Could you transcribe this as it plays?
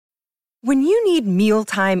When you need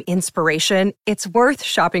mealtime inspiration, it's worth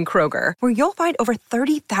shopping Kroger, where you'll find over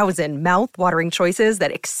 30,000 mouth-watering choices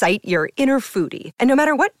that excite your inner foodie. And no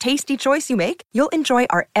matter what tasty choice you make, you'll enjoy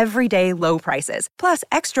our everyday low prices, plus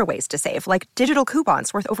extra ways to save, like digital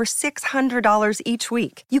coupons worth over $600 each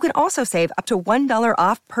week. You can also save up to $1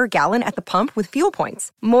 off per gallon at the pump with fuel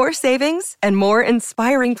points. More savings and more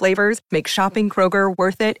inspiring flavors make shopping Kroger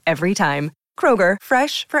worth it every time. Kroger,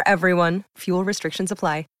 fresh for everyone. Fuel restrictions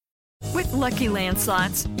apply. With Lucky Land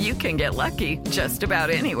Slots, you can get lucky just about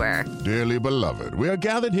anywhere. Dearly beloved, we are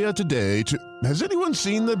gathered here today to... Has anyone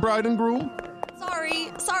seen the bride and groom?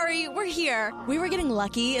 Sorry, we're here. We were getting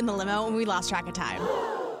lucky in the limo and we lost track of time.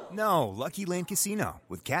 No, Lucky Land Casino,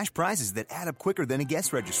 with cash prizes that add up quicker than a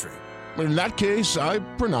guest registry. In that case, I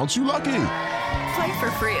pronounce you lucky. Play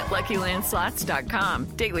for free at LuckyLandSlots.com.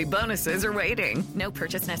 Daily bonuses are waiting. No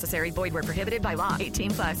purchase necessary. Void where prohibited by law.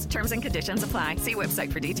 18+. Terms and conditions apply. See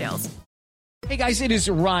website for details. Hey guys, it is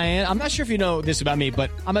Ryan. I'm not sure if you know this about me,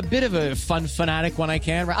 but I'm a bit of a fun fanatic when I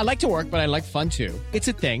can. I like to work, but I like fun too. It's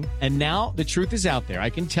a thing. And now the truth is out there.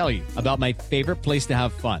 I can tell you about my favorite place to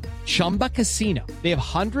have fun. Chumba Casino. They have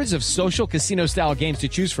hundreds of social casino style games to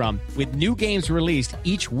choose from with new games released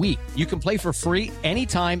each week. You can play for free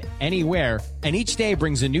anytime, anywhere. And each day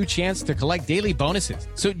brings a new chance to collect daily bonuses.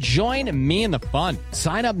 So join me in the fun.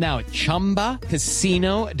 Sign up now at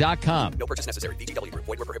ChumbaCasino.com. No purchase necessary. VGW Group.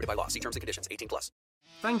 Void where prohibited by law. See terms and conditions. 18+.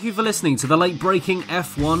 Thank you for listening to the Late Breaking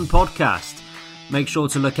F1 podcast. Make sure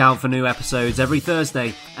to look out for new episodes every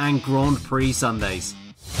Thursday and Grand Prix Sundays.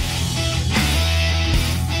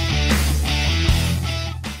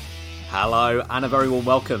 Hello and a very warm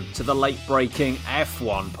welcome to the Late Breaking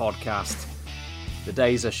F1 podcast. The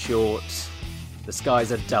days are short, the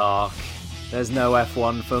skies are dark, there's no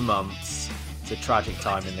F1 for months. It's a tragic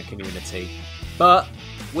time in the community. But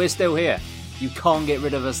we're still here. You can't get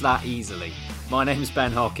rid of us that easily. My name's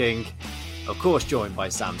Ben Hocking, of course joined by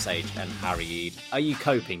Sam Sage and Harry Eade. Are you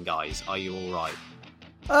coping, guys? Are you alright?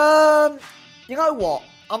 You know what?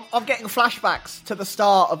 I'm getting flashbacks to the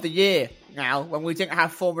start of the year now, when we didn't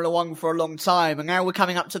have Formula 1 for a long time, and now we're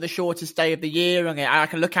coming up to the shortest day of the year, and I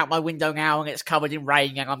can look out my window now and it's covered in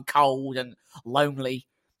rain, and I'm cold and lonely,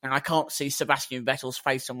 and I can't see Sebastian Vettel's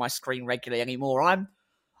face on my screen regularly anymore. I'm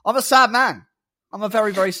a sad man. I'm a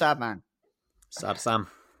very, very sad man. Sad Sam.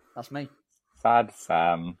 That's me. Sad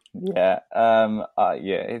Sam. Yeah.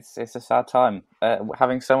 It's a sad time.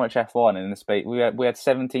 Having so much F1 in the space. We had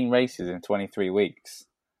 17 races in 23 weeks.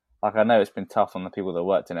 Like, I know it's been tough on the people that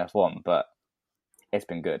worked in F1, but it's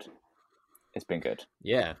been good. It's been good.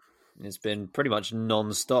 Yeah. It's been pretty much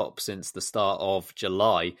non-stop since the start of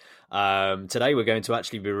July. Today we're going to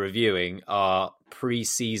actually be reviewing our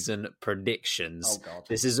pre-season predictions. Oh, God.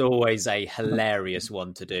 This is always a hilarious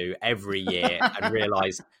one to do every year and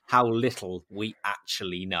realise how little we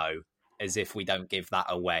actually know, as if we don't give that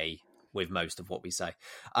away with most of what we say.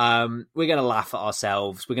 We're going to laugh at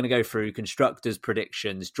ourselves. We're going to go through constructors'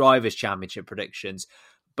 predictions, drivers' championship predictions.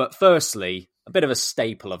 But firstly, a bit of a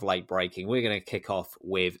staple of late breaking. We're going to kick off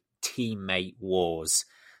with teammate wars.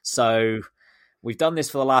 So we've done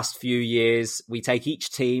this for the last few years. We take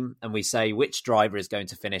each team and we say which driver is going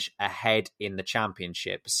to finish ahead in the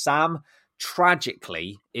championship. Sam,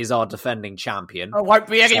 tragically, is our defending champion. I won't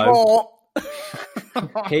be anymore.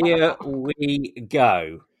 Here we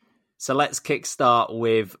go. So let's kickstart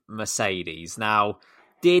with Mercedes. Now,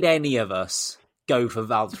 did any of us go for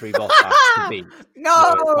Valtteri Bottas to beat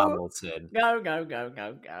No! Lewis Hamilton? No.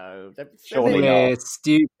 Surely We're not.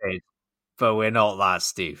 stupid, but we're not that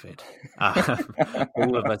stupid.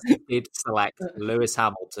 All of us did select Lewis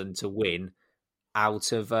Hamilton to win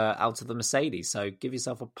out of the Mercedes. So give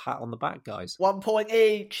yourself a pat on the back, guys. 1 point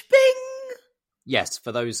each. Bing! Yes,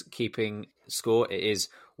 for those keeping score, it is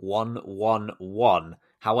 1-1-1.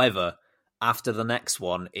 However, after the next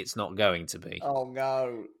one, it's not going to be. Oh,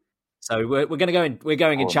 no. So we're going to go in. We're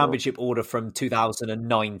going in championship order from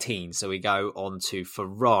 2019. So we go on to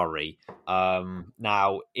Ferrari.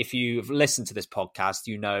 Now, if you've listened to this podcast,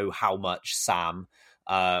 you know how much Sam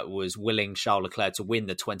was willing Charles Leclerc to win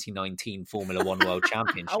the 2019 Formula One World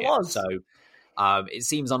Championship. I was. So it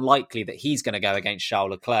seems unlikely that he's going to go against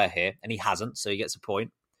Charles Leclerc here, and he hasn't. So he gets a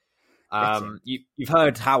point. You've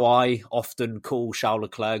heard how I often call Charles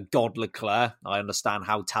Leclerc God Leclerc. I understand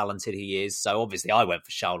how talented he is. So obviously I went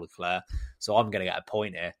for Charles Leclerc. So I'm going to get a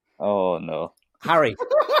point here. Oh, no. Harry.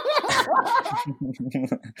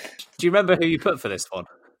 Do you remember who you put for this one?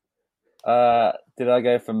 Did I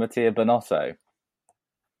go for Mattia Binotto?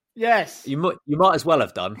 Yes. You might as well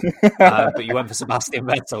have done. But you went for Sebastian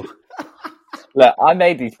Vettel. Look, I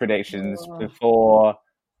made these predictions before...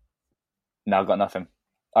 No, I've got nothing.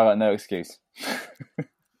 I got no excuse.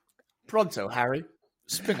 Pronto, Harry.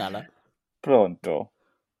 Spinella. Pronto.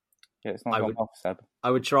 Yeah, it's not gone off, Seb.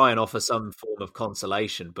 I would try and offer some form of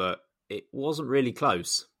consolation, but it wasn't really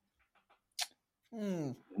close.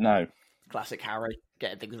 No. Classic Harry,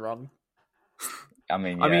 getting things wrong. I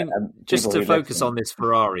mean, just to focus on this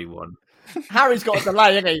Ferrari one. Harry's got a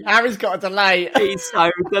delay, isn't he? Harry's got a delay. He's so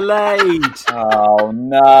delayed. Oh,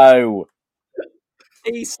 no.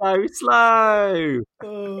 He's so slow.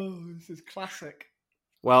 Oh, this is classic.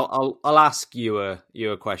 Well, I'll ask you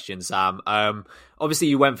a question, Sam. Obviously,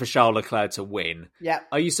 you went for Charles Leclerc to win. Yeah.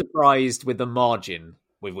 Are you surprised with the margin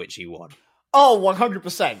with which he won? Oh,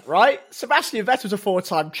 100%, right? Sebastian Vettel's a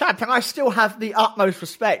 4-time champ, and I still have the utmost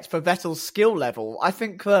respect for Vettel's skill level. I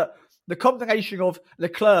think that the combination of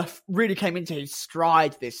Leclerc really came into his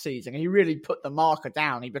stride this season. He really put the marker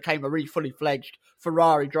down. He became a really fully fledged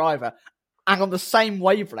Ferrari driver. And on the same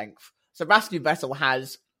wavelength, Sebastian Vettel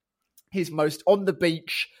has his most on the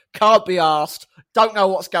beach, can't be asked, don't know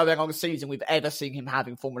what's going on season we've ever seen him have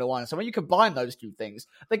in Formula One. So when you combine those two things,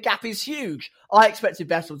 the gap is huge. I expected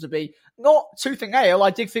Vettel to be not tooth and nail. I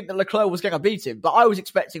did think that Leclerc was going to beat him, but I was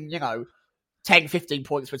expecting, 10, 15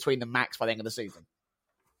 points between the max by the end of the season.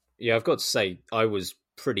 Yeah, I've got to say, I was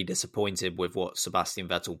pretty disappointed with what Sebastian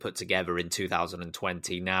Vettel put together in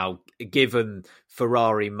 2020. Now, given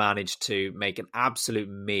Ferrari managed to make an absolute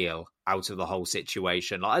meal out of the whole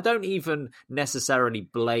situation, I don't even necessarily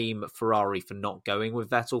blame Ferrari for not going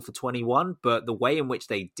with Vettel for 21, but the way in which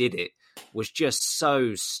they did it was just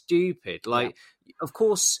so stupid. Of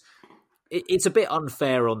course, it's a bit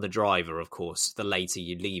unfair on the driver, of course, the later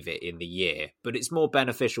you leave it in the year, but it's more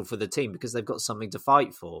beneficial for the team because they've got something to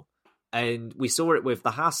fight for. And we saw it with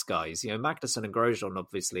the Haas guys. Magnussen and Grosjean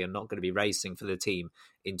obviously are not going to be racing for the team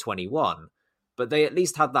in 21, but they at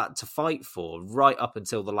least had that to fight for right up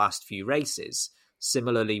until the last few races.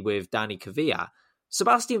 Similarly with Danny Kvyat,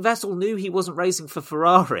 Sebastian Vettel knew he wasn't racing for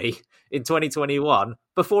Ferrari in 2021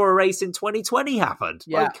 before a race in 2020 happened.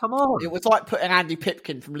 Yeah. Come on. It was like putting Andy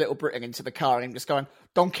Pipkin from Little Britain into the car and him just going,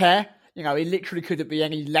 don't care. He literally couldn't be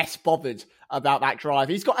any less bothered about that drive.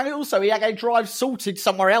 And also he had a drive sorted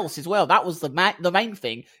somewhere else as well. That was the main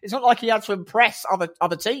thing. It's not like he had to impress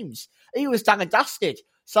other teams. He was done and dusted.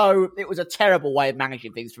 So it was a terrible way of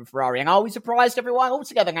managing things from Ferrari. And are we surprised everyone all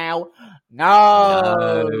together now?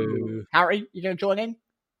 No. Harry, you going to join in?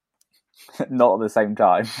 Not at the same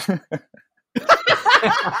time.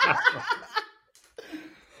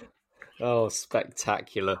 Oh,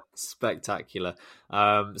 spectacular. Spectacular.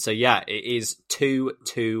 So yeah, it is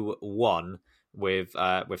 2-2-1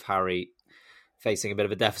 with Harry facing a bit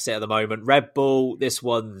of a deficit at the moment. Red Bull, this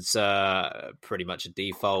one's pretty much a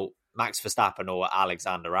default. Max Verstappen or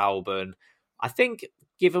Alexander Albon. I think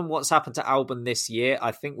given what's happened to Albon this year,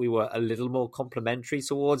 I think we were a little more complimentary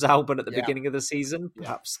towards Albon at the beginning of the season,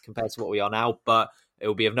 perhaps compared to what we are now, but it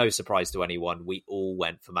will be of no surprise to anyone. We all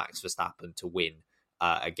went for Max Verstappen to win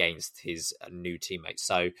against his new teammates.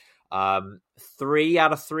 So 3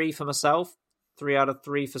 out of 3 for myself, 3 out of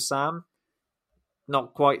 3 for Sam,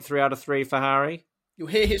 not quite 3 out of 3 for Harry. You'll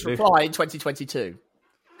hear his reply in 2022.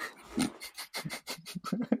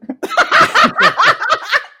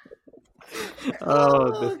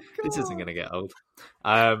 This isn't going to get old.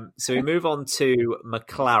 So we move on to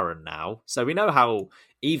McLaren now. So we know how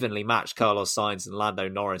evenly matched Carlos Sainz and Lando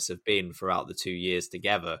Norris have been throughout the 2 years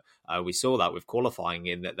together. We saw that with qualifying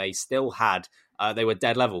in that they still had, they were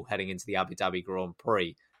dead level heading into the Abu Dhabi Grand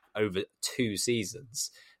Prix over 2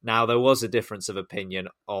 seasons. Now, there was a difference of opinion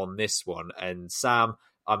on this one. And Sam,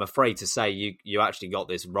 I'm afraid to say you actually got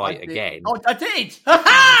this right again. Oh, I did! I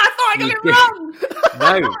thought I got it wrong!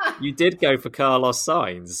 No, you did go for Carlos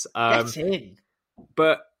Sainz. Get in.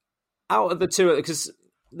 But out of the two, because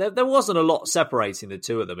there wasn't a lot separating the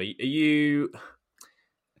two of them. Are you...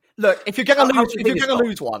 Look, if you're going to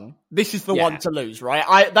lose one, this is the one to lose,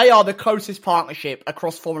 right? They are the closest partnership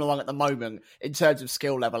across Formula One at the moment in terms of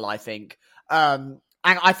skill level, I think. And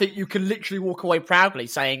I think you can literally walk away proudly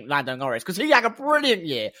saying Lando Norris, because he had a brilliant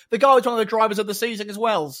year. The guy was one of the drivers of the season as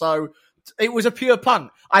well, so it was a pure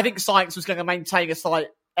punt. I think Sainz was going to maintain a slight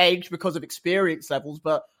edge because of experience levels,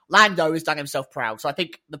 but Lando has done himself proud. So I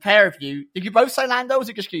think the pair of you, did you both say Lando or was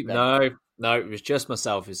it just you, Ben? No, it was just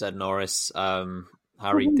myself who said Norris.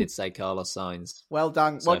 Harry did say Carlos Sainz. Well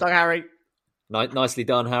done. Well done, Harry. Nicely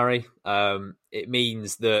done, Harry. It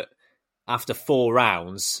means that after 4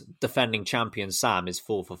 rounds, defending champion Sam is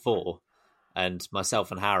 4 for 4. And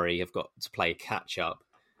myself and Harry have got to play catch-up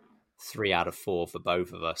 3 out of 4 for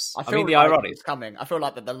both of us. I mean, the ironic is coming. I feel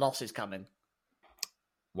like that the loss is coming.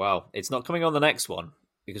 Well, it's not coming on the next one.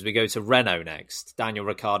 because we go to Renault next. Daniel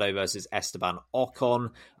Ricciardo versus Esteban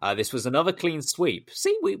Ocon. This was another clean sweep.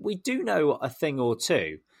 See, we do know a thing or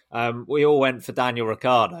two. We all went for Daniel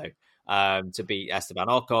Ricciardo to beat Esteban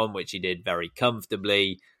Ocon, which he did very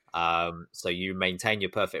comfortably. So you maintain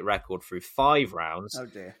your perfect record through 5 rounds. Oh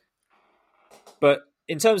dear. But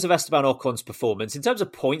in terms of Esteban Ocon's performance, in terms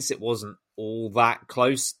of points, it wasn't all that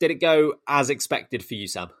close. Did it go as expected for you,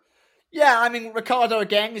 Sam? Yeah, I mean, Ricciardo,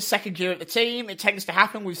 again, is second year at the team. It tends to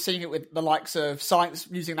happen. We've seen it with the likes of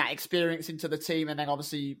Sainz using that experience into the team and then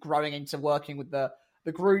obviously growing into working with the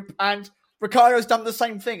group. And Ricciardo's done the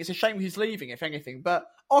same thing. It's a shame he's leaving, if anything. But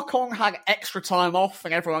Ocon had extra time off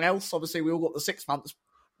than everyone else. Obviously, we all got the 6 months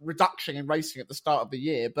reduction in racing at the start of the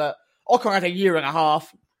year. But Ocon had a year and a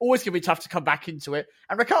half. Always going to be tough to come back into it.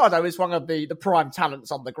 And Ricciardo is one of the prime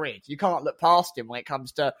talents on the grid. You can't look past him when it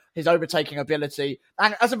comes to his overtaking ability.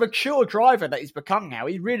 And as a mature driver that he's become now,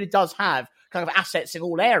 he really does have kind of assets in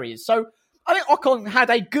all areas. So I think Ocon had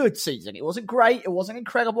a good season. It wasn't great, it wasn't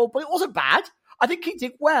incredible, but it wasn't bad. I think he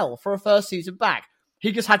did well for a first season back.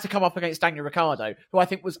 He just had to come up against Daniel Ricciardo, who I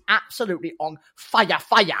think was absolutely on fire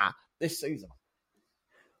this season.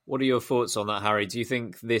 What are your thoughts on that, Harry? Do you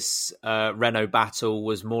think this Renault battle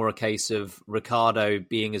was more a case of Ricciardo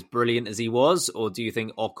being as brilliant as he was, or do you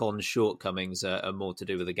think Ocon's shortcomings are more to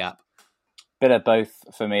do with the gap? Bit of both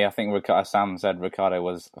for me. I think Sam said Ricciardo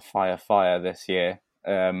was fire this year.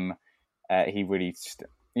 He really,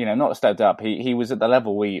 not stepped up. He was at the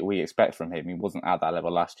level we expect from him. He wasn't at that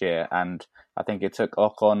level last year, and I think it took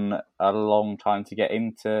Ocon a long time to get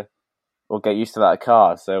used to that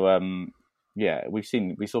car. So. Yeah, we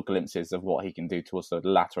saw glimpses of what he can do towards the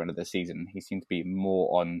latter end of the season. He seemed to be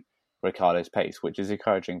more on Ricciardo's pace, which is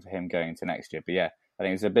encouraging for him going into next year. But yeah, I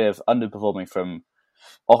think it's a bit of underperforming from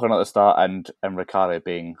Ocon at the start and Ricciardo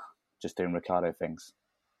just doing Ricciardo things.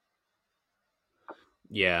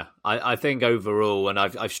 Yeah, I think overall, and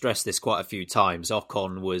I've stressed this quite a few times,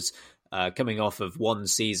 Ocon was coming off of 1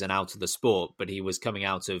 season out of the sport, but he was coming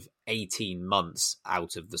out of 18 months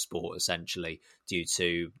out of the sport, essentially, due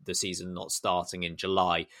to the season not starting in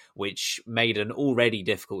July, which made an already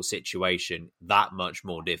difficult situation that much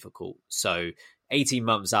more difficult. So 18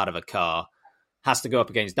 months out of a car, has to go up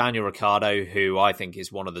against Daniel Ricciardo, who I think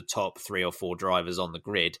is one of the top 3 or 4 drivers on the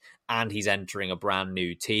grid, and he's entering a brand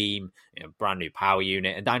new team, brand new power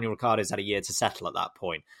unit, and Daniel Ricciardo's had a year to settle at that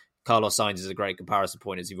point. Carlos Sainz is a great comparison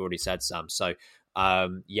point, as you've already said, Sam. So,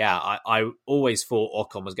 I always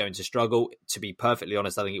thought Ocon was going to struggle. To be perfectly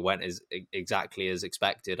honest, I think it went exactly as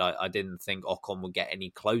expected. I didn't think Ocon would get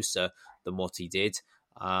any closer than what he did.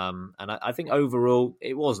 And I think overall,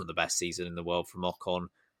 it wasn't the best season in the world from Ocon.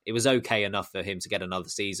 It was okay enough for him to get another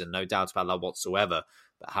season, no doubt about that whatsoever.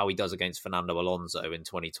 But how he does against Fernando Alonso in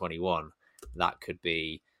 2021, that could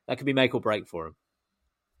be make or break for him.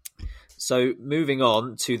 So moving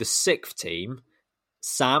on to the 6th team,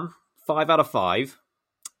 Sam, 5 out of 5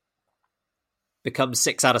 becomes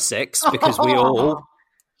 6 out of 6 because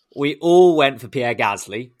we all went for Pierre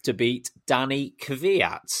Gasly to beat Danny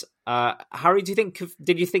Kvyat. Harry,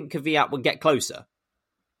 did you think Kvyat would get closer?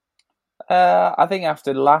 I think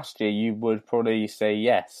after last year, you would probably say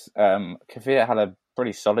yes. Kvyat had a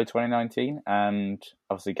pretty solid 2019, and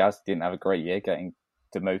obviously Gasly didn't have a great year, getting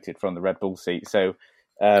demoted from the Red Bull seat. So.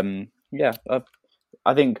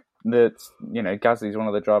 I think that, Gasly is one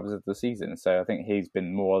of the drivers of the season, so I think he's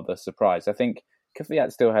been more of the surprise. I think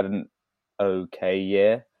Kvyat still had an okay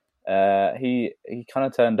year. He kind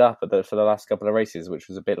of turned up for the last couple of races, which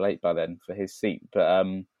was a bit late by then for his seat. But I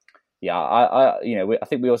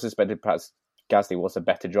think we also suspected perhaps Gasly was a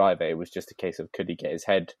better driver. It was just a case of could he get his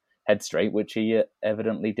head straight, which he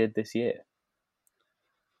evidently did this year.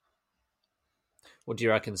 What do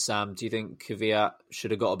you reckon, Sam? Do you think Kvyat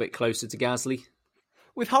should have got a bit closer to Gasly?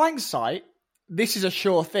 With hindsight, this is a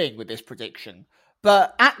sure thing with this prediction.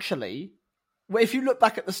 But actually, if you look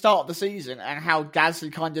back at the start of the season and how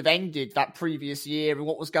Gasly kind of ended that previous year and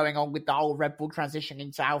what was going on with the whole Red Bull transition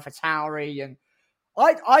into AlphaTauri, and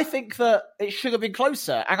I think that it should have been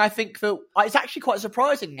closer. And I think that it's actually quite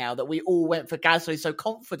surprising now that we all went for Gasly so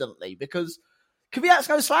confidently, because Kvyat's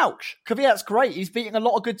no slouch. Kvyat's great. He's beating a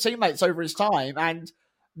lot of good teammates over his time, and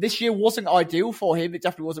this year wasn't ideal for him. It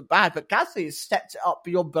definitely wasn't bad, but Gasly has stepped it up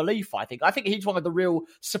beyond belief, I think. I think he's one of the real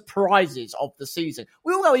surprises of the season.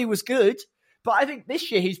 We all know he was good, but I think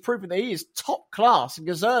this year he's proven that he is top class and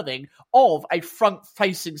deserving of a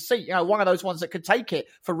front-facing seat. One of those ones that could take it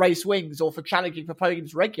for race wings or for challenging for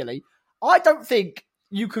podiums regularly. I don't think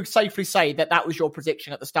you could safely say that was your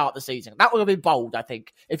prediction at the start of the season. That would have been bold, I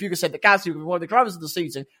think, if you could say that Gasly would be one of the drivers of the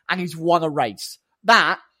season and he's won a race.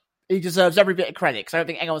 That he deserves every bit of credit because I don't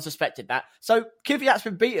think anyone suspected that. So Kvyat's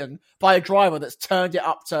been beaten by a driver that's turned it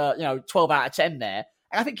up to 12 out of 10 there.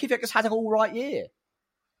 And I think Kvyat has had an all right year.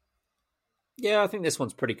 Yeah, I think this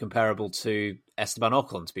one's pretty comparable to Esteban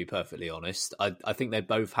Ocon, to be perfectly honest. I think they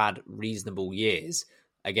both had reasonable years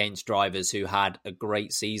against drivers who had a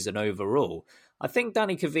great season overall. I think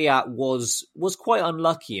Danny Kvyat was quite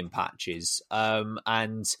unlucky in patches,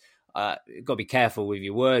 and you've got to be careful with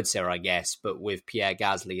your words here, I guess, but with Pierre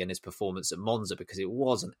Gasly and his performance at Monza, because it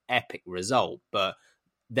was an epic result, but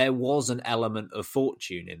there was an element of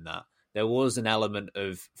fortune in that. There was an element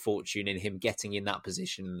of fortune in him getting in that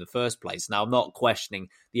position in the first place. Now, I'm not questioning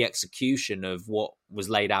the execution of what was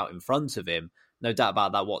laid out in front of him. No doubt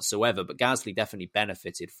about that whatsoever. But Gasly definitely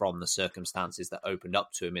benefited from the circumstances that opened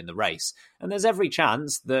up to him in the race. And there's every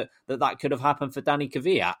chance that could have happened for Danny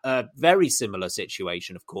Kvyat. A very similar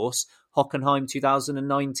situation, of course. Hockenheim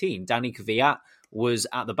 2019. Danny Kvyat was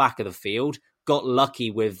at the back of the field, got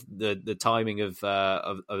lucky with the timing of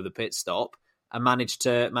the pit stop, and managed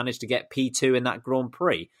to get P2 in that Grand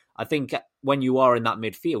Prix. I think when you are in that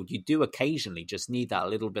midfield, you do occasionally just need that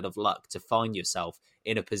little bit of luck to find yourself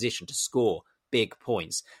in a position to score big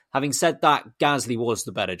points. Having said that, Gasly was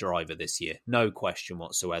the better driver this year, no question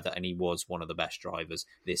whatsoever, and he was one of the best drivers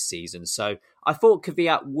this season. So I thought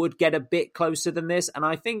Kvyat would get a bit closer than this, and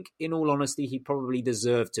I think, in all honesty, he probably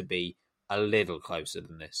deserved to be a little closer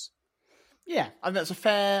than this. Yeah, I think that's a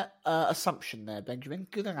fair assumption there, Benjamin.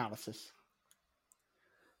 Good analysis.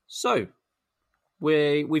 So,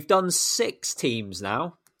 we've done 6 teams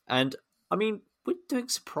now, and I mean, we're doing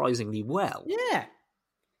surprisingly well. Yeah.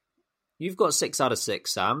 You've got 6 out of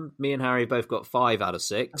 6, Sam. Me and Harry both got 5 out of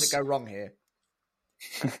 6. Does it go wrong here?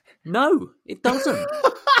 No, it doesn't.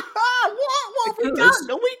 What have we done?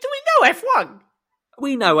 Do we know F1?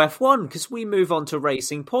 We know F1 because we move on to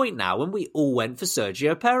Racing Point now, and we all went for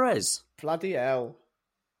Sergio Perez. Bloody hell.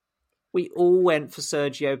 We all went for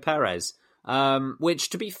Sergio Perez. Which,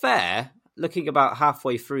 to be fair, looking about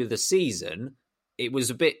halfway through the season, it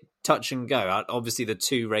was a bit touch and go. Obviously, the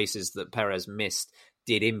 2 races that Perez missed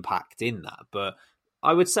did impact in that, but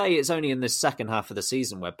I would say it's only in the second half of the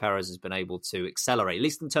season where Perez has been able to accelerate, at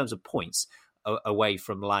least in terms of points, away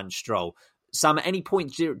from Lance Stroll. Sam, at any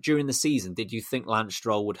point during the season, did you think Lance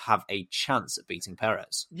Stroll would have a chance at beating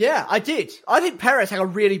Perez? Yeah, I did. I think Perez had a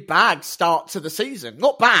really bad start to the season.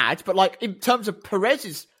 Not bad, but like in terms of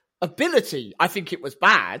Perez's ability, I think it was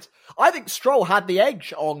bad. I think Stroll had the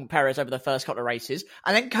edge on Perez over the first couple of races,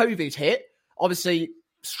 and then COVID hit. Obviously,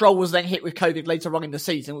 Stroll was then hit with COVID later on in the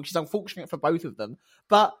season, which is unfortunate for both of them.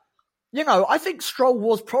 But, I think Stroll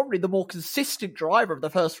was probably the more consistent driver of the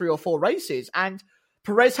first 3 or 4 races, and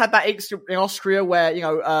Perez had that incident in Austria where,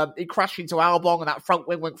 he crashed into Albon and that front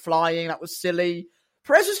wing went flying. That was silly.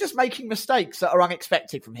 Perez was just making mistakes that are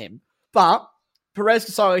unexpected from him. But Perez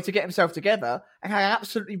decided to get himself together and had an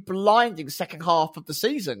absolutely blinding second half of the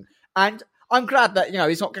season. And I'm glad that,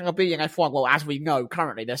 he's not going to be in F1. Well, as we know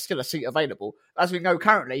currently, there's still a seat available. As we know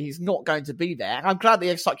currently, he's not going to be there. And I'm glad that he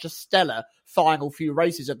had such a stellar final few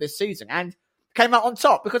races of this season and came out on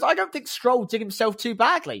top, because I don't think Stroll did himself too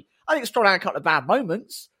badly. I think Stroll had a couple of bad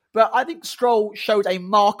moments, but I think Stroll showed a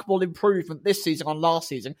markable improvement this season on last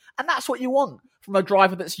season. And that's what you want from a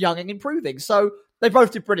driver that's young and improving. So they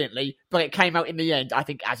both did brilliantly, but it came out in the end, I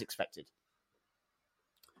think, as expected.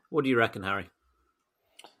 What do you reckon, Harry?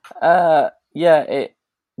 As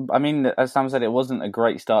Sam said, it wasn't a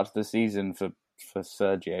great start to the season for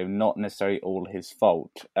Sergio, not necessarily all his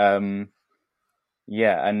fault. And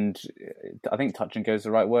I think touch and go is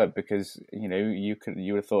the right word, because you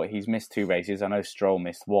would have thought he's missed 2 races. I know Stroll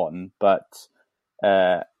missed 1, but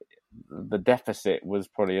the deficit was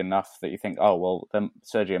probably enough that you think, oh well, then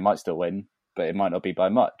Sergio might still win, but it might not be by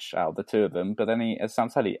much out of the 2 of them. But then as Sam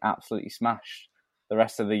said, he absolutely smashed the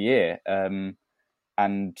rest of the year.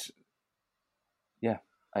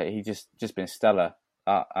 He just been stellar.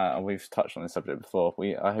 We've touched on this subject before.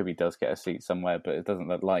 I hope he does get a seat somewhere, but it doesn't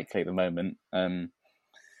look likely at the moment. But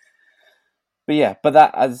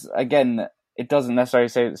that, as again, it doesn't necessarily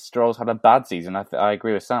say that Stroll's had a bad season. I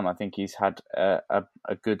agree with Sam. I think he's had a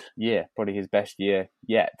good year, probably his best year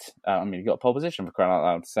yet. He got a pole position for crying out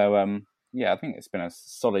loud. So I think it's been a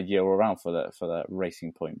solid year all around for the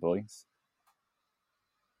Racing Point boys.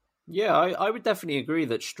 Yeah, I would definitely agree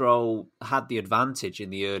that Stroll had the advantage in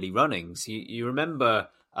the early runnings. You remember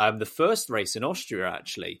the first race in Austria,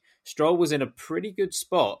 actually. Stroll was in a pretty good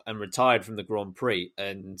spot and retired from the Grand Prix.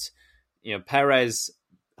 And, Perez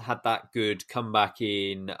had that good comeback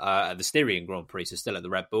in at the Styrian Grand Prix, so still at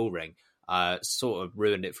the Red Bull Ring. Sort of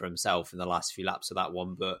ruined it for himself in the last few laps of that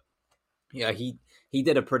one. But Yeah, he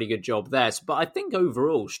did a pretty good job there. But I think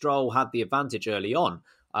overall, Stroll had the advantage early on.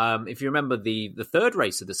 If you remember the third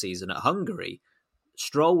race of the season at Hungary,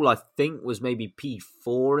 Stroll, I think, was maybe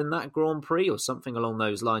P4 in that Grand Prix or something along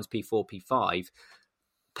those lines, P4, P5.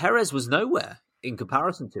 Perez was nowhere in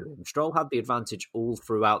comparison to him. Stroll had the advantage all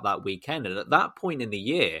throughout that weekend. And at that point in the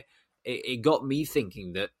year, it got me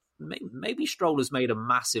thinking that maybe Stroll has made a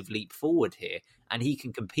massive leap forward here and he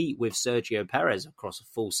can compete with Sergio Perez across a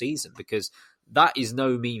full season, because that is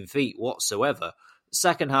no mean feat whatsoever.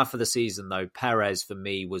 Second half of the season, though, Perez for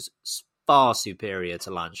me was far superior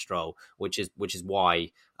to Lance Stroll, which is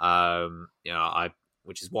why I've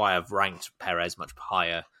ranked Perez much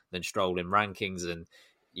higher than Stroll in rankings. And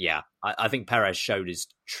yeah, I think Perez showed his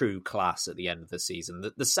true class at the end of the season.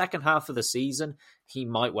 The second half of the season, he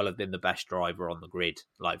might well have been the best driver on the grid,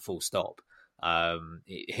 like full stop.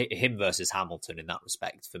 Him versus Hamilton in that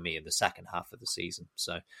respect for me in the second half of the season.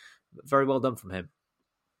 So very well done from him.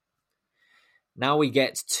 Now we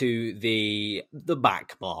get to the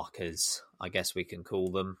back markers, I guess we can call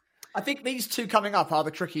them. I think these two coming up are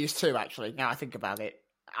the trickiest two, actually, now I think about it.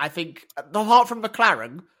 I think, apart from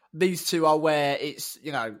McLaren, these two are where it's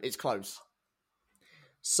close.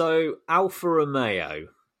 So, Alfa Romeo,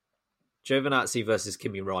 Giovinazzi versus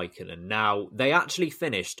Kimi Räikkönen. Now, they actually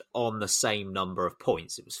finished on the same number of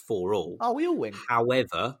points. It was 4-4. Oh, we all win.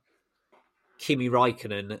 However, Kimi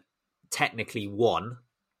Räikkönen technically won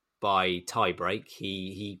by tiebreak.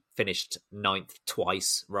 He finished 9th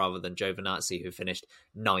twice rather than Giovinazzi, who finished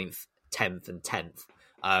 9th, 10th and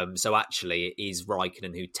 10th. So actually it is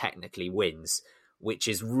Räikkönen who technically wins, which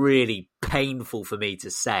is really painful for me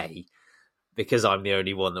to say because I'm the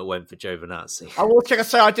only one that went for Giovinazzi. I was going to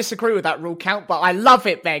say I disagree with that rule count, but I love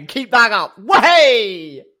it, Ben. Keep that up.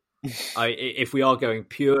 Way! If we are going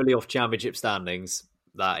purely off championship standings,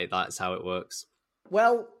 that's how it works.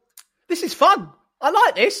 Well, this is fun. I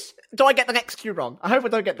like this. Do I get the next two wrong? I hope I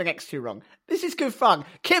don't get the next two wrong. This is good fun.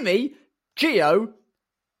 Kimi, Gio,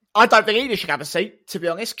 I don't think either should have a seat, to be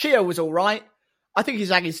honest. Gio was all right. I think he's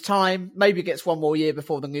had his time. Maybe gets one more year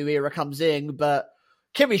before the new era comes in, but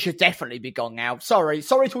Kimi should definitely be gone now. Sorry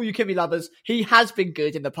to all you Kimi lovers. He has been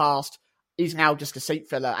good in the past. He's now just a seat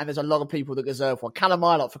filler, and there's a lot of people that deserve one. Callum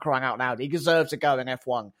Ilott, for crying out loud. He deserves a go in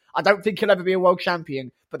F1. I don't think he'll ever be a world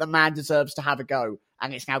champion, but the man deserves to have a go,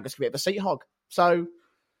 and it's now just a bit of a seat hog. So,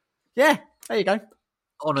 yeah, there you go.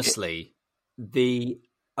 Honestly, the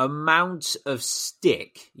amount of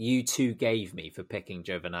stick you two gave me for picking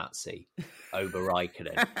Giovinazzi over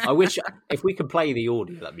Räikkönen. I wish, if we could play the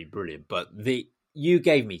audio, that'd be brilliant. But you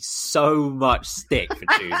gave me so much stick for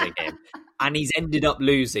choosing him. And he's ended up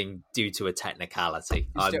losing due to a technicality.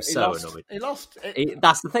 I'm so annoyed. He lost.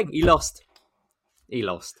 That's the thing. He lost.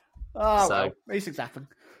 Oh, well, these things happen.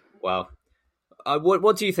 Well,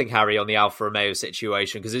 what do you think, Harry, on the Alfa Romeo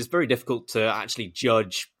situation? Because it's very difficult to actually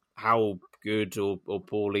judge how good or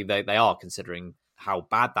poorly they are, considering how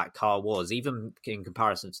bad that car was, even in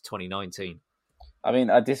comparison to 2019. I mean,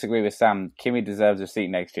 I disagree with Sam. Kimi deserves a seat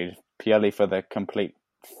next year purely for the complete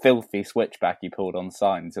filthy switchback he pulled on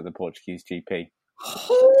Sainz at the Portuguese GP.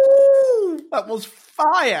 Ooh, that was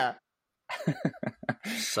fire!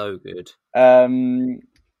 So good.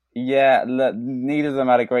 Yeah, neither of them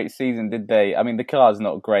had a great season, did they? I mean, the car's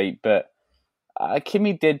not great, but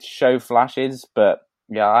Kimi did show flashes, but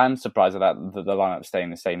yeah, I'm surprised that the lineup staying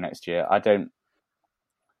the same next year. I don't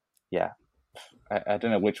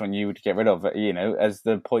know which one you would get rid of, as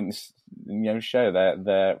the points show,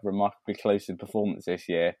 they're remarkably close in performance this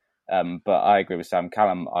year. But I agree with Sam.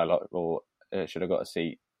 Callum Ilott should have got a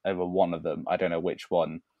seat over one of them. I don't know which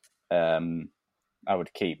one I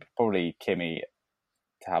would keep. Probably Kimi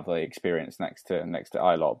to have the experience next to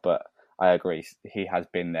Ilott, but I agree, he has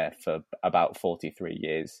been there for about 43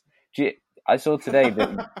 years. I saw today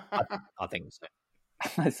that I think so.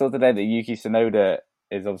 I saw today that Yuki Tsunoda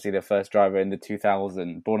is obviously the first driver born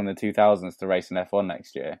in the 2000s to race in F1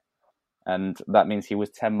 next year. And that means he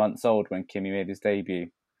was 10 months old when Kimi made his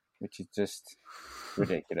debut, which is just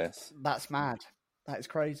ridiculous. That's mad. That is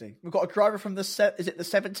crazy. We've got a driver from is it the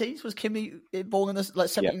 70s? Was Kimi born in the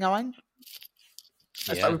 79?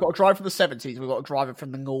 Yeah. So we've got a driver from the 70s. We've got a driver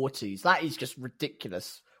from the noughties. That is just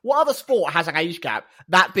ridiculous. What other sport has an age gap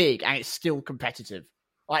that big and it's still competitive?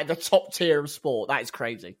 Like the top tier of sport. That is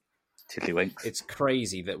crazy. Tiddlywinks. It's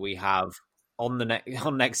crazy that we have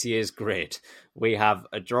on next year's grid, we have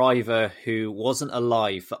a driver who wasn't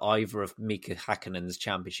alive for either of Mika Häkkinen's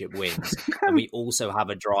championship wins, and we also have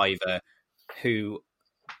a driver who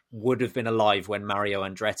would have been alive when Mario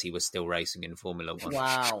Andretti was still racing in Formula One.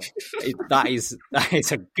 Wow, that is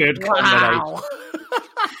a good combination.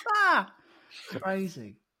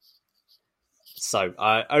 Crazy. So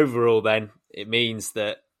overall, then it means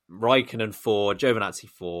that Raikkonen 4, Giovinazzi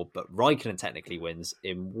 4, but Raikkonen technically wins.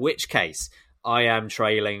 In which case, I am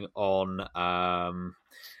trailing on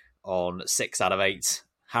 6 out of 8.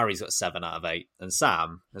 Harry's got 7 out of 8, and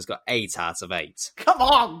Sam has got 8 out of 8. Come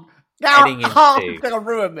on! Now half is going to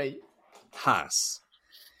ruin me. Haas.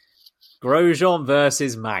 Grosjean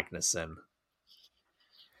versus Magnussen.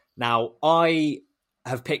 Now, I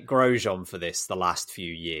have picked Grosjean for this the last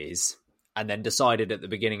few years, and then decided at the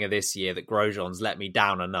beginning of this year that Grosjean's let me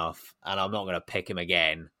down enough, and I'm not going to pick him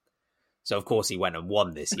again. So, of course, he went and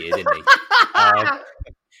won this year, didn't he?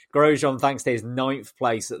 Grosjean, thanks to his 9th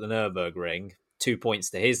place at the Nürburgring, 2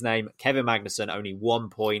 points to his name. Kevin Magnussen, only 1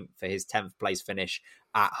 point for his 10th place finish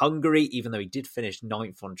at Hungary, even though he did finish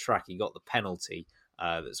 9th on track. He got the penalty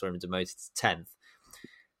that saw him demoted to 10th.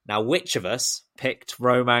 Now, which of us picked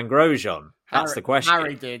Romain Grosjean? That's the question.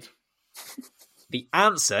 Harry did. The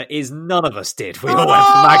answer is none of us did. We all went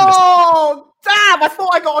for Magnussen. Oh, damn! I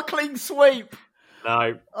thought I got a clean sweep.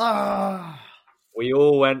 No. We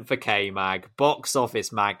all went for K-Mag. Box office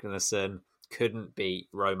Magnussen couldn't beat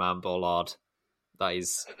Romain Bollard. That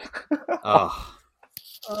is...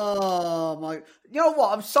 Oh, my... You know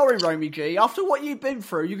what? I'm sorry, Romy G. After what you've been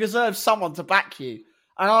through, you deserve someone to back you.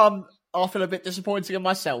 And I feel a bit disappointed in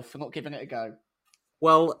myself for not giving it a go.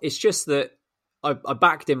 Well, it's just that I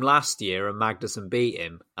backed him last year and Magnussen beat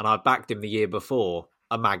him. And I backed him the year before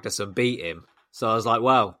and Magnussen beat him. So I was like,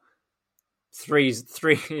 well, three.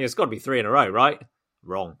 It's got to be 3 in a row, right?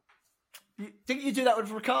 Wrong. Didn't you do that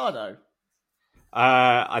with Ricardo?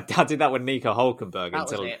 I did that with Nico Hulkenberg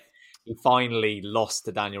until it. He finally lost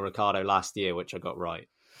to Daniel Ricciardo last year, which I got right.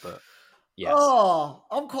 But yes. Oh,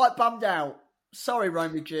 I'm quite bummed out. Sorry,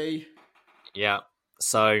 Romy G. Yeah.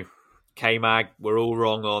 So, K-Mag, we're all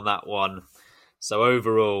wrong on that one. So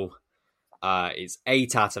overall, it's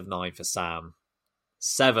 8 out of 9 for Sam,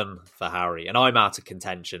 7 for Harry, and I'm out of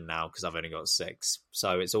contention now because I've only got 6.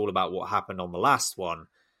 So it's all about what happened on the last one.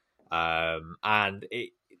 And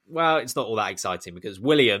it's not all that exciting because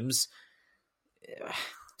Williams,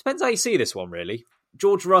 depends how you see this one, really.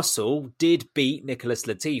 George Russell did beat Nicholas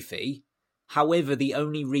Latifi. However, the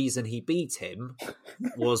only reason he beat him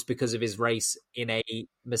was because of his race in a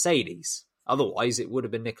Mercedes. Otherwise, it would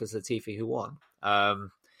have been Nicholas Latifi who won.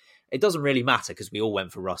 It doesn't really matter because we all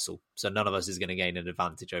went for Russell, so none of us is going to gain an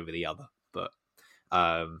advantage over the other. But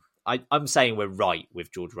I'm saying we're right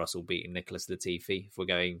with George Russell beating Nicholas Latifi, if we're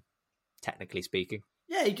going technically speaking.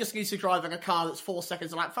 Yeah, he just needs to drive in a car that's 4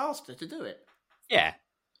 seconds a lap faster to do it. Yeah.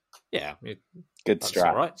 Good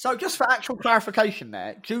strat. Right. So just for actual clarification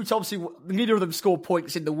there, due to obviously neither of them scored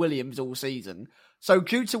points in the Williams all season, so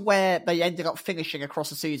due to where they ended up finishing across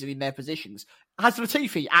the season in their positions, has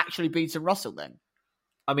Latifi actually beaten Russell then?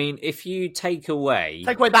 I mean, if you take away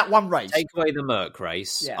that one race. Take away the Merc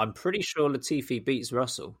race, yeah. I'm pretty sure Latifi beats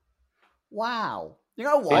Russell. Wow. You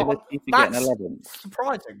know what? That's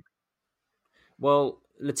surprising. Well,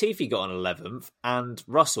 Latifi got an 11th and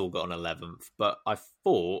Russell got an 11th, but I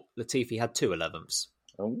thought Latifi had 2 11ths.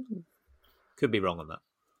 Oh. Could be wrong on that.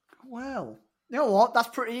 Well, you know what? That's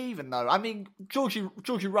pretty even, though. I mean, Georgie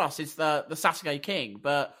Russ is the Sasuke king,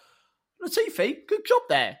 but Latifi, good job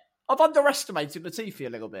there. I've underestimated Latifi a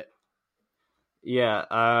little bit. Yeah,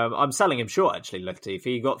 I'm selling him short, actually, Latifi.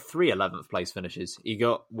 He got 3 11th place finishes. He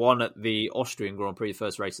got one at the Austrian Grand Prix,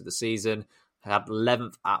 first race of the season, had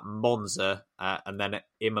 11th at Monza, and then at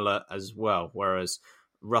Imola as well, whereas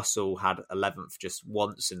Russell had 11th just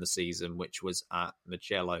once in the season, which was at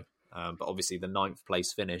Mugello. But obviously the 9th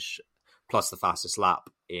place finish, plus the fastest lap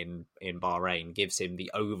in Bahrain, gives him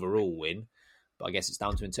the overall win. But I guess it's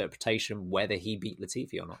down to interpretation whether he beat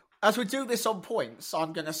Latifi or not. As we do this on points,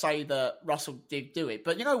 I'm going to say that Russell did do it.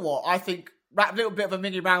 But you know what? I think that little bit of a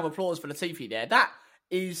mini round of applause for Latifi there, that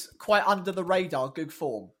is quite under the radar good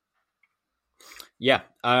form. Yeah.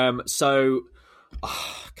 I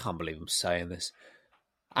can't believe I'm saying this.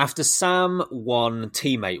 After Sam won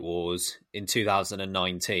Teammate Wars in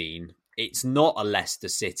 2019, it's not a Leicester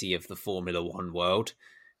City of the Formula One world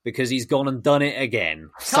because he's gone and done it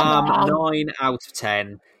again. Sam, 9 out of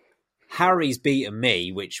 10. Harry's beaten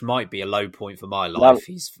me, which might be a low point for my life.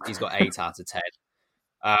 No. He's got 8 out of 10.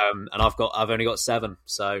 And I've only got 7.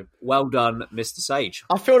 So well done, Mr. Sage.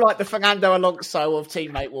 I feel like the Fernando Alonso of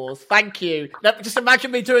Teammate Wars. Thank you. Just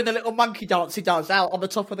imagine me doing the little monkey dance he does out on the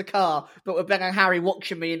top of the car, but with Ben and Harry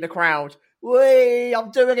watching me in the crowd. Whee!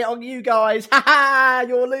 I'm doing it on you guys. Ha ha!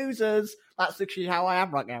 You're losers. That's literally how I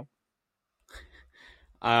am right now.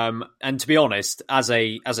 And to be honest, as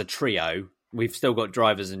a trio, we've still got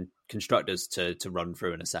drivers and constructors to run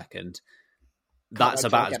through in a second. That's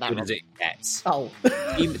about as good as it gets.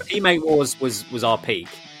 Teammate Wars was our peak.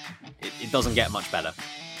 It doesn't get much better.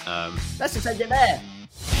 Let's just end it there.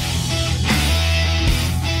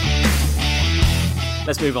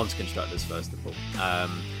 Let's move on to constructors first of all.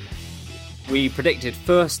 We predicted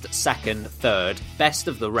first, second, third, best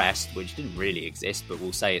of the rest, which didn't really exist, but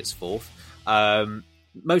we'll say it's fourth.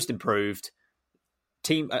 Most improved,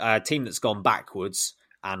 team that's gone backwards,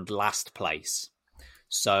 and last place.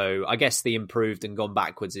 So I guess the improved and gone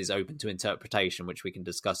backwards is open to interpretation, which we can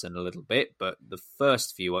discuss in a little bit, but the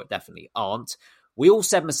first few definitely aren't. We all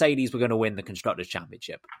said Mercedes were going to win the Constructors'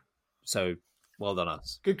 Championship. So well done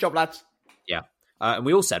us. Good job, lads. Yeah. And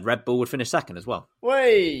we all said Red Bull would finish second as well.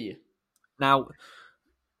 Whey! Now,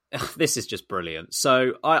 this is just brilliant.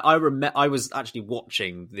 So I was actually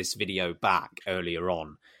watching this video back earlier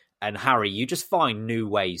on, and Harry, you just find new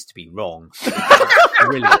ways to be wrong.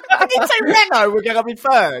 Brilliant. I didn't say Renault were going to be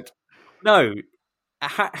third. No.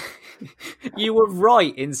 You were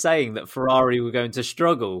right in saying that Ferrari were going to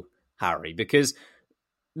struggle, Harry, because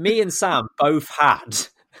me and Sam both had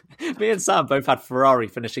Ferrari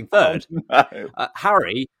finishing third. Oh, no.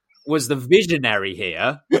 Harry was the visionary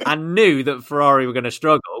here and knew that Ferrari were going to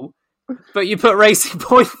struggle, but you put Racing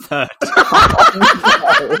Point third.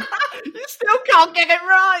 You still can't get it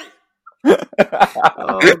right.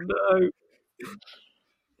 Oh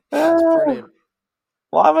no! Brilliant.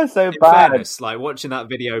 Why am I so In bad? fairness, like watching that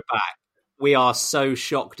video back, we are so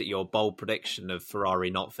shocked at your bold prediction of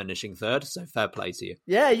Ferrari not finishing third. So fair play to you.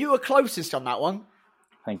 Yeah, you were closest on that one.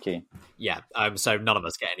 Thank you. Yeah. So none of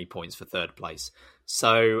us get any points for third place.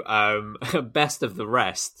 So best of the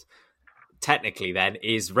rest, technically, then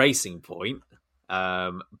is Racing Point.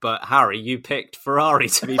 But Harry, you picked Ferrari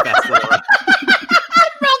to be best of the rest.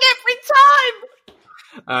 I'm wrong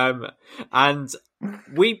every time. And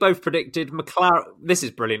we both predicted McLaren. This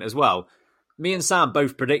is brilliant as well. Me and Sam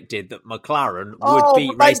both predicted that McLaren would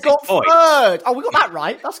beat Racing Point. Third. Oh, we got that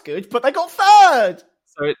right. That's good. But they got third.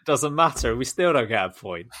 So it doesn't matter. We still don't get a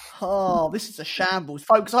point. Oh, this is a shambles.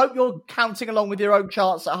 Folks, I hope you're counting along with your own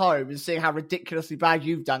charts at home and seeing how ridiculously bad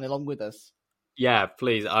you've done along with us. Yeah,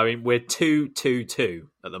 please. I mean, we're 2-2-2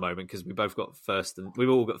 at the moment because we've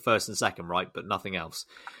all got first and second, right? But nothing else.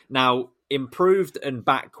 Now, improved and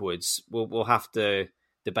backwards, we'll have to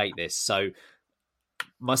debate this. So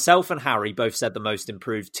myself and Harry both said the most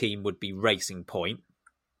improved team would be Racing Point.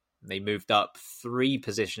 They moved up 3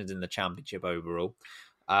 positions in the championship overall.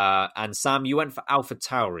 And Sam, you went for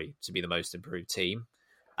AlphaTauri to be the most improved team.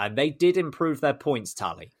 And they did improve their points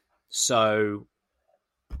tally. So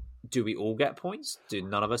do we all get points? Do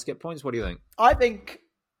none of us get points? What do you think? I think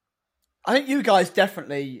you guys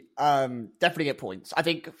definitely get points. I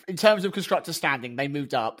think in terms of constructor standing, they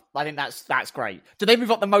moved up. I think that's great. Did they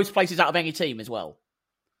move up the most places out of any team as well?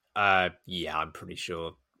 Yeah, I'm pretty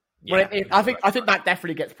sure. Yeah, I think that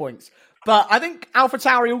definitely gets points. But I think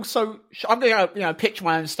AlphaTauri also. I'm going to pitch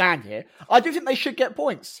my own stand here. I do think they should get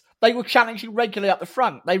points. They were challenging regularly up the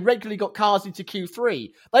front. They regularly got cars into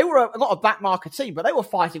Q3. They were not a backmarker team, but they were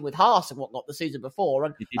fighting with Haas and whatnot the season before.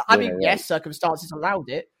 And I mean, yes, circumstances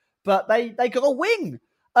allowed it, but they got a win.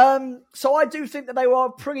 So I do think that they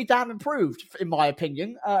were pretty damn improved, in my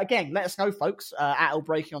opinion. Again, let us know, folks, at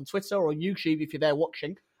Breaking on Twitter or on YouTube if you're there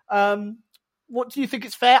watching. What do you think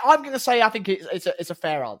is fair? I'm going to say I think it's a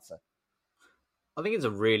fair answer. I think it's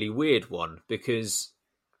a really weird one because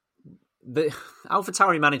the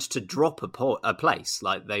AlphaTauri managed to drop a place.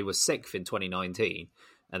 Like they were 6th in 2019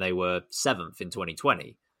 and they were 7th in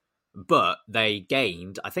 2020. But they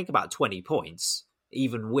gained, I think, about 20 points,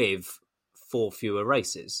 even with 4 fewer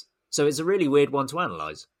races. So it's a really weird one to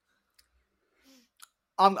analyse.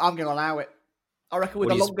 I'm going to allow it. I reckon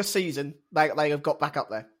with a longer season, they have got back up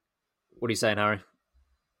there. What are you saying, Harry?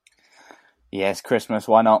 Yeah, it's Christmas.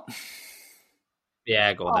 Why not?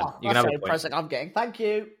 Yeah, go on then. You can have a point. Present I'm getting. Thank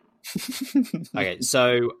you. Okay,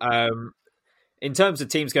 so in terms of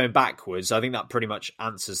teams going backwards, I think that pretty much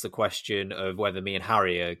answers the question of whether me and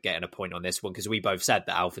Harry are getting a point on this one, because we both said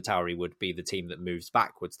that AlphaTauri would be the team that moves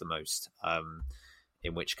backwards the most,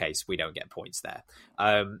 in which case we don't get points there.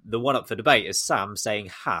 The one up for debate is Sam saying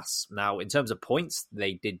Haas. Now, in terms of points,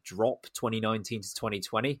 they did drop 2019 to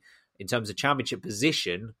 2020. In terms of championship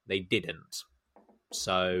position, they didn't.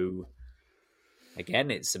 So again,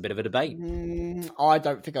 it's a bit of a debate. I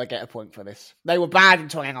don't think I get a point for this. They were bad in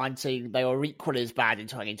 2019. They were equally as bad in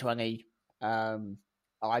 2020.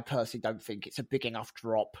 I personally don't think it's a big enough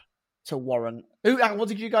drop to warrant. What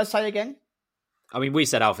did you guys say again? I mean, we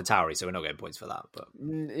said AlphaTauri, so we're not getting points for that. But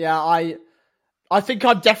yeah, I think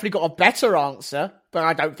I've definitely got a better answer, but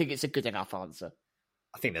I don't think it's a good enough answer.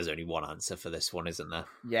 I think there's only one answer for this one, isn't there?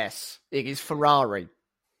 Yes, it is Ferrari.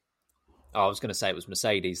 Oh, I was going to say it was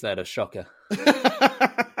Mercedes. They're a shocker.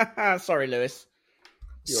 Sorry, Lewis.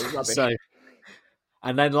 You're rubbish.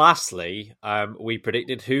 And then lastly, we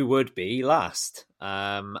predicted who would be last.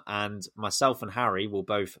 And myself and Harry will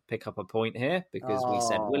both pick up a point here because we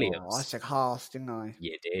said Williams. I said Haas, didn't I?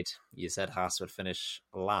 You did. You said Haas would finish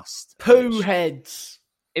last. Poo heads.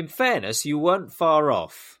 In fairness, you weren't far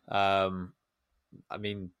off. I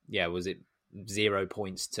mean, yeah, was it 0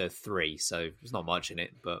 points to 3? So there's not much in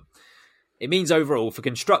it, but it means overall for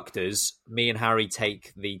constructors, me and Harry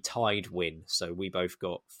take the tied win. So we both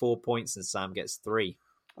got 4 points and Sam gets 3.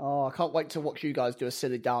 Oh, I can't wait to watch you guys do a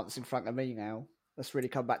silly dance in front of me now. That's really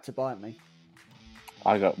come back to bite me.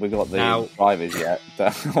 We got the drivers yet.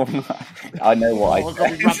 I know what I I've got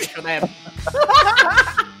to be rubbish for them.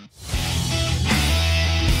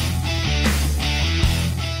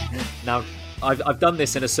 Now, I've done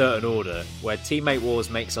this in a certain order where Teammate Wars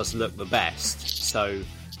makes us look the best. So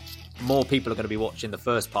more people are going to be watching the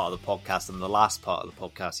first part of the podcast than the last part of the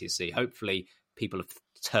podcast, you see. Hopefully people have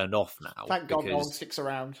turned off now. Thank God no one sticks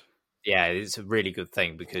around. Yeah, it's a really good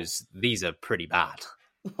thing because these are pretty bad.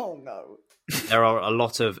 Oh, no. There are a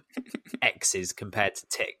lot of X's compared to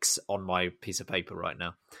ticks on my piece of paper right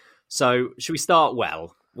now. So should we start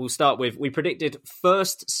well? We'll start with, we predicted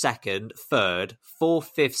first, second, third,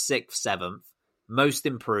 fourth, fifth, sixth, seventh, most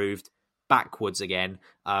improved, backwards again,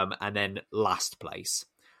 and then last place.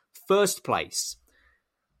 First place.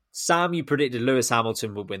 Sam, you predicted Lewis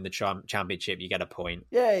Hamilton would win the championship. You get a point.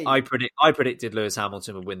 Yay. I predicted Lewis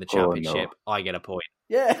Hamilton would win the championship. Oh, no. I get a point.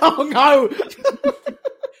 Yeah. Oh, no.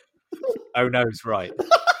 Oh, no's right.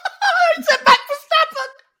 It's a Max Verstappen.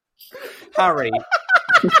 Harry,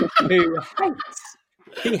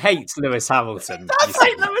 who hates Lewis Hamilton. That's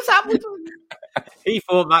like Lewis Hamilton. He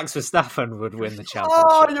thought Max Verstappen would win the championship.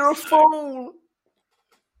 Oh, you're a fool.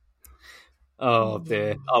 Oh,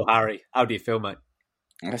 dear. Oh, Harry, how do you feel, mate?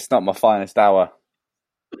 It's not my finest hour.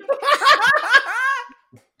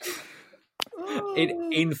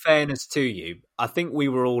 In fairness to you, I think we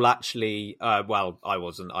were all actually, well, I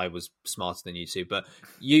wasn't, I was smarter than you two, but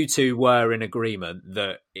you two were in agreement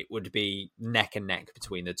that it would be neck and neck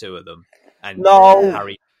between the two of them. And No.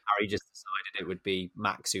 Harry just decided it would be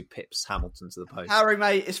Max who pips Hamilton to the post. Harry,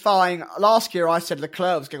 mate, it's fine. Last year I said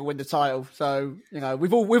Leclerc was going to win the title, so, you know,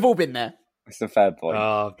 we've all been there. It's a fair point.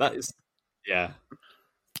 That is, yeah.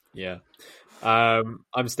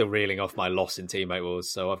 I'm still reeling off my loss in Teammate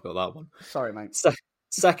Wars, so I've got that one. Sorry, mate.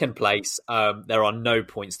 Second place, there are no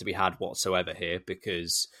points to be had whatsoever here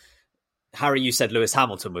because Harry, you said Lewis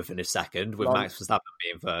Hamilton would finish second with Max Verstappen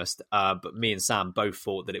being first, but me and Sam both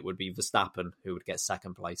thought that it would be Verstappen who would get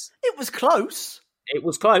second place. It was close. It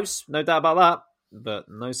was close, no doubt about that, but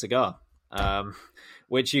no cigar.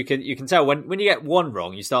 Which you can tell when you get one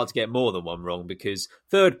wrong, you start to get more than one wrong because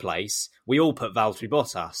third place, we all put Valtteri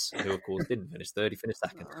Bottas, who of course didn't finish third, he finished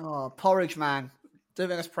second. Oh, porridge man,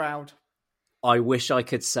 doing us proud. I wish I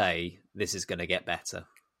could say this is going to get better.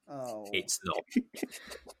 Oh. It's not.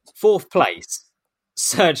 Fourth place,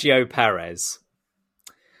 Sergio Perez.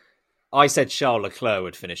 I said Charles Leclerc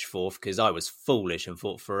would finish fourth because I was foolish and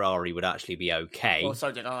thought Ferrari would actually be okay. Well,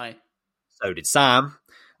 so did I. So did Sam.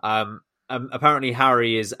 Apparently,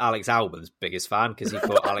 Harry is Alex Albon's biggest fan because he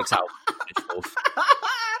thought Alex Albon would finish fourth.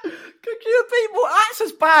 Could you be more? That's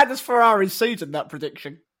as bad as Ferrari's season, that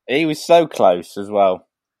prediction. He was so close as well.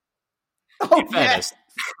 Oh,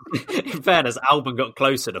 In fairness, Albon got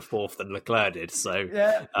closer to fourth than Leclerc did. So,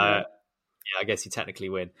 I guess he technically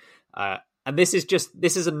win. And this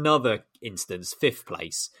is another instance, fifth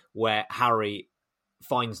place, where Harry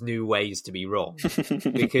finds new ways to be wrong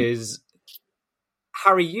because.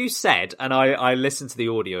 Harry, you said, and I listened to the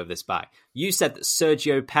audio of this back, you said that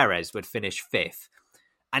Sergio Perez would finish fifth,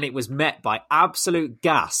 and it was met by absolute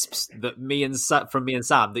gasps from me and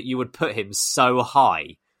Sam that you would put him so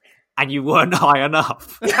high, and you weren't high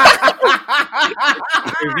enough.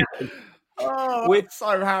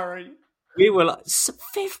 So Harry. We were like,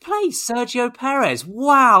 fifth place, Sergio Perez.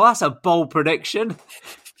 Wow, that's a bold prediction.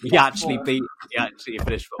 He actually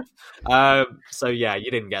finished fourth. So yeah, you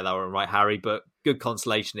didn't get that one right, Harry, but good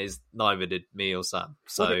consolation is neither did me or Sam.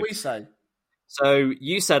 So, what did we say? So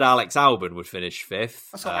you said Alex Albon would finish fifth.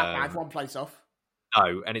 That's not that bad, one place off.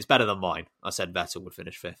 No, and it's better than mine. I said Vettel would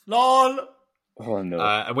finish fifth. LOL! Oh, no.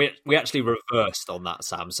 And we actually reversed on that,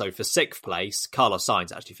 Sam. So for sixth place, Carlos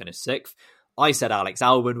Sainz actually finished sixth. I said Alex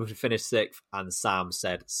Albon would finish sixth, and Sam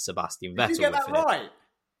said Sebastian Vettel would finish. Did you get that right?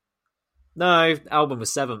 No, Albon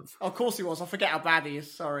was seventh. Oh, of course he was. I forget how bad he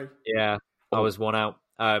is. Sorry. Yeah, I was one out.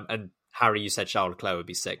 And Harry, you said Charles Leclerc would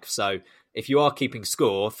be sixth. So if you are keeping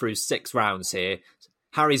score through 6 rounds here,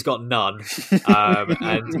 Harry's got none,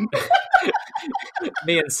 and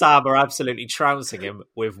me and Sam are absolutely trouncing him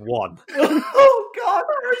with 1. Oh God,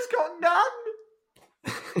 Harry's got none.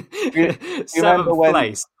 7th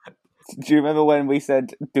place. Do you remember when we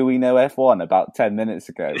said, "Do we know F1?" about 10 minutes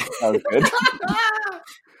ago? That was good.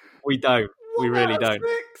 We don't. We really don't.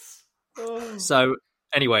 Oh. So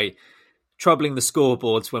anyway, troubling the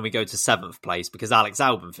scoreboards when we go to 7th place, because Alex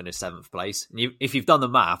Albon finished 7th place. And if you've done the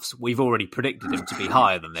maths, we've already predicted him to be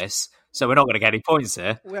higher than this, so we're not going to get any points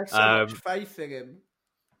here. We have so much faith in him.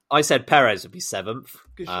 I said Perez would be 7th,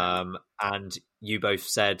 Good shout. and you both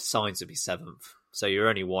said Sainz would be 7th. So you're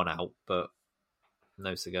only 1 out, but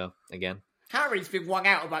no cigar again. Harry's been wrung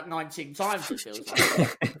out about 19 times, it feels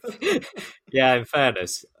like. Yeah, in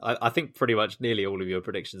fairness, I think pretty much nearly all of your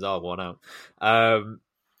predictions are 1 out.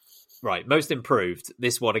 Right, most improved.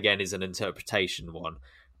 This one, again, is an interpretation one.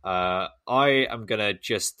 I am going to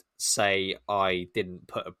just say I didn't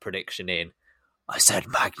put a prediction in. I said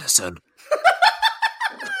Magnussen.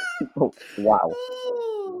 Oh, wow.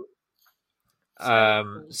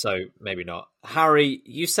 So maybe not. Harry,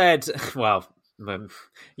 you said, well,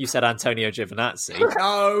 you said Antonio Giovinazzi.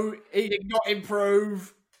 No, he did not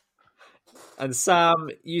improve. And Sam,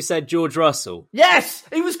 you said George Russell. Yes,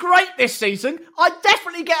 he was great this season. I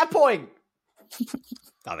definitely get a point.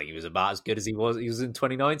 I think he was about as good as he was in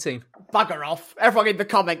 2019. Bugger off. Everyone in the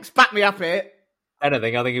comments, back me up here.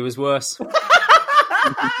 Anything, I think he was worse.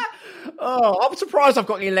 Oh, I'm surprised I've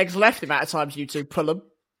got any legs left the amount of times you two pull them.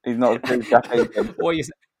 He's not as good as Jack Aiken. What you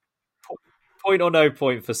say? Point or no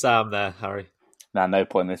point for Sam there, Harry? Nah, no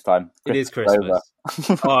point this time. It is Christmas.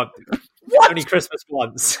 Oh, only Christmas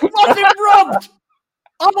once. I've been robbed!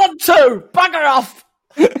 I'm on 2! Bugger off!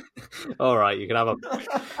 All right, you can have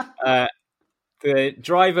a... the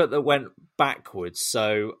driver that went backwards,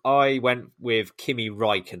 so I went with Kimi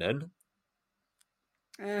Räikkönen.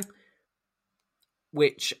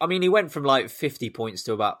 Which, I mean, he went from like 50 points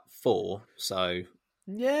to about 4, so...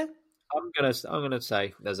 Yeah. I'm gonna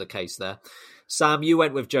say there's a case there. Sam, you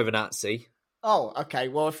went with Giovinazzi. Oh, okay.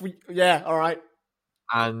 Well, if we... Yeah, all right.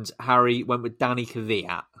 And Harry went with Danny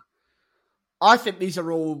Kvyat. I think these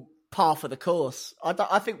are all par for the course.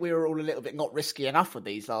 I think we were all a little bit not risky enough with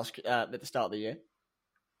these at the start of the year.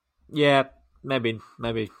 Yeah, maybe.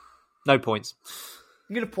 No points.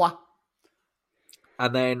 Good point.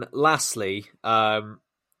 And then lastly,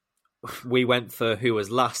 we went for who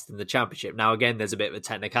was last in the championship. Now, again, there's a bit of a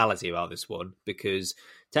technicality about this one, because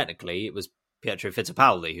technically it was Pietro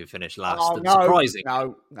Fittipaldi who finished last. Oh, and no, surprising,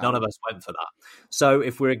 no. None of us went for that. So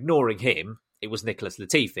if we're ignoring him, it was Nicholas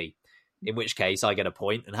Latifi, in which case I get a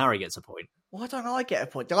point and Harry gets a point. Why don't I get a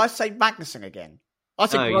point? Did I say Magnussen again? I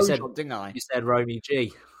said Grosjean, didn't I? You said Romy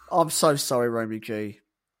G. I'm so sorry, Romy G.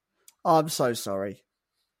 I'm so sorry.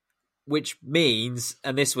 Which means,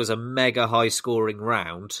 and this was a mega high-scoring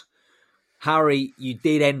round, Harry, you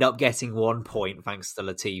did end up getting 1 point thanks to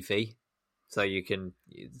Latifi. So you can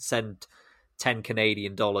send $10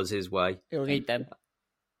 Canadian his way. He'll need them.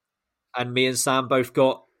 And me and Sam both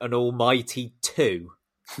got an almighty 2.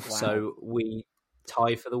 Wow. So we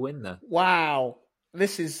tie for the win there. Wow.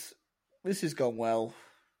 This has gone well.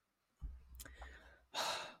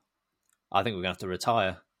 I think we're going to have to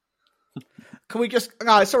retire. Can we just...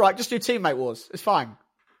 No, it's all right. Just do teammate wars. It's fine.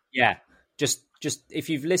 Yeah. Just if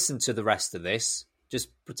you've listened to the rest of this, just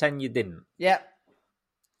pretend you didn't. Yeah.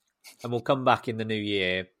 And we'll come back in the new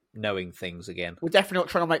year knowing things again. We're definitely not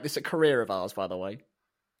trying to make this a career of ours, by the way.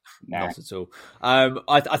 Nah. Not at all.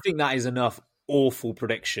 I think that is enough awful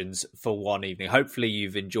predictions for one evening. Hopefully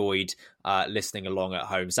you've enjoyed listening along at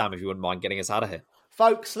home. Sam, if you wouldn't mind getting us out of here.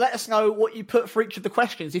 Folks, let us know what you put for each of the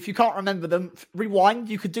questions. If you can't remember them, rewind.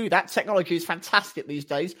 You could do that. Technology is fantastic these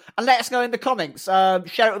days. And let us know in the comments.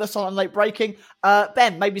 Share it with us on Late Breaking.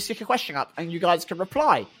 Ben, maybe stick a question up and you guys can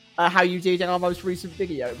reply how you did in our most recent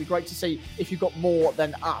video. It'd be great to see if you got more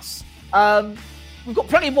than us. We've got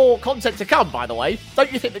plenty more content to come, by the way.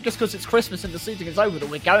 Don't you think that just because it's Christmas and the season is over that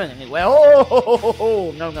we're going anywhere?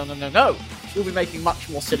 Oh, no. We'll be making much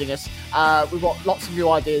more silliness. We've got lots of new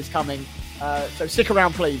ideas coming. So stick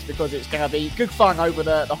around, please, because it's going to be good fun over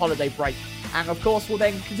the holiday break. And, of course, we'll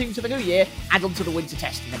then continue to the new year and on to the winter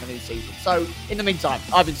testing in the new season. So, in the meantime,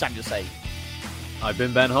 I've been Samuel Say. I've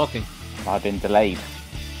been Ben Hawking. I've been delayed.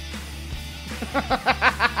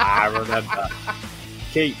 I remember.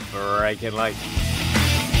 Keep breaking late.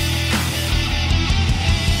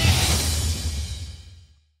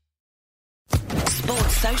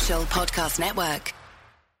 Sports Social Podcast Network.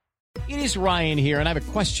 It is Ryan here, and I have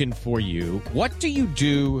a question for you. What do you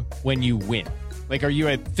do when you win? Like, are you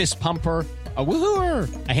a fist pumper, a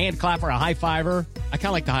woohooer, a hand clapper, a high fiver? I kind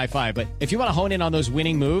of like the high five, but if you want to hone in on those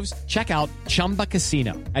winning moves, check out Chumba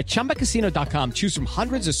Casino. At ChumbaCasino.com, choose from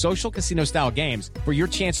hundreds of social casino style games for your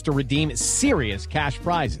chance to redeem serious cash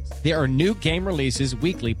prizes. There are new game releases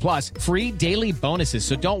weekly, plus free daily bonuses.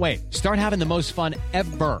 So don't wait. Start having the most fun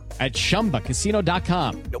ever at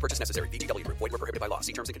ChumbaCasino.com. No purchase necessary. VGW Group. Void where prohibited by law.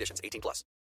 See terms and conditions. 18+.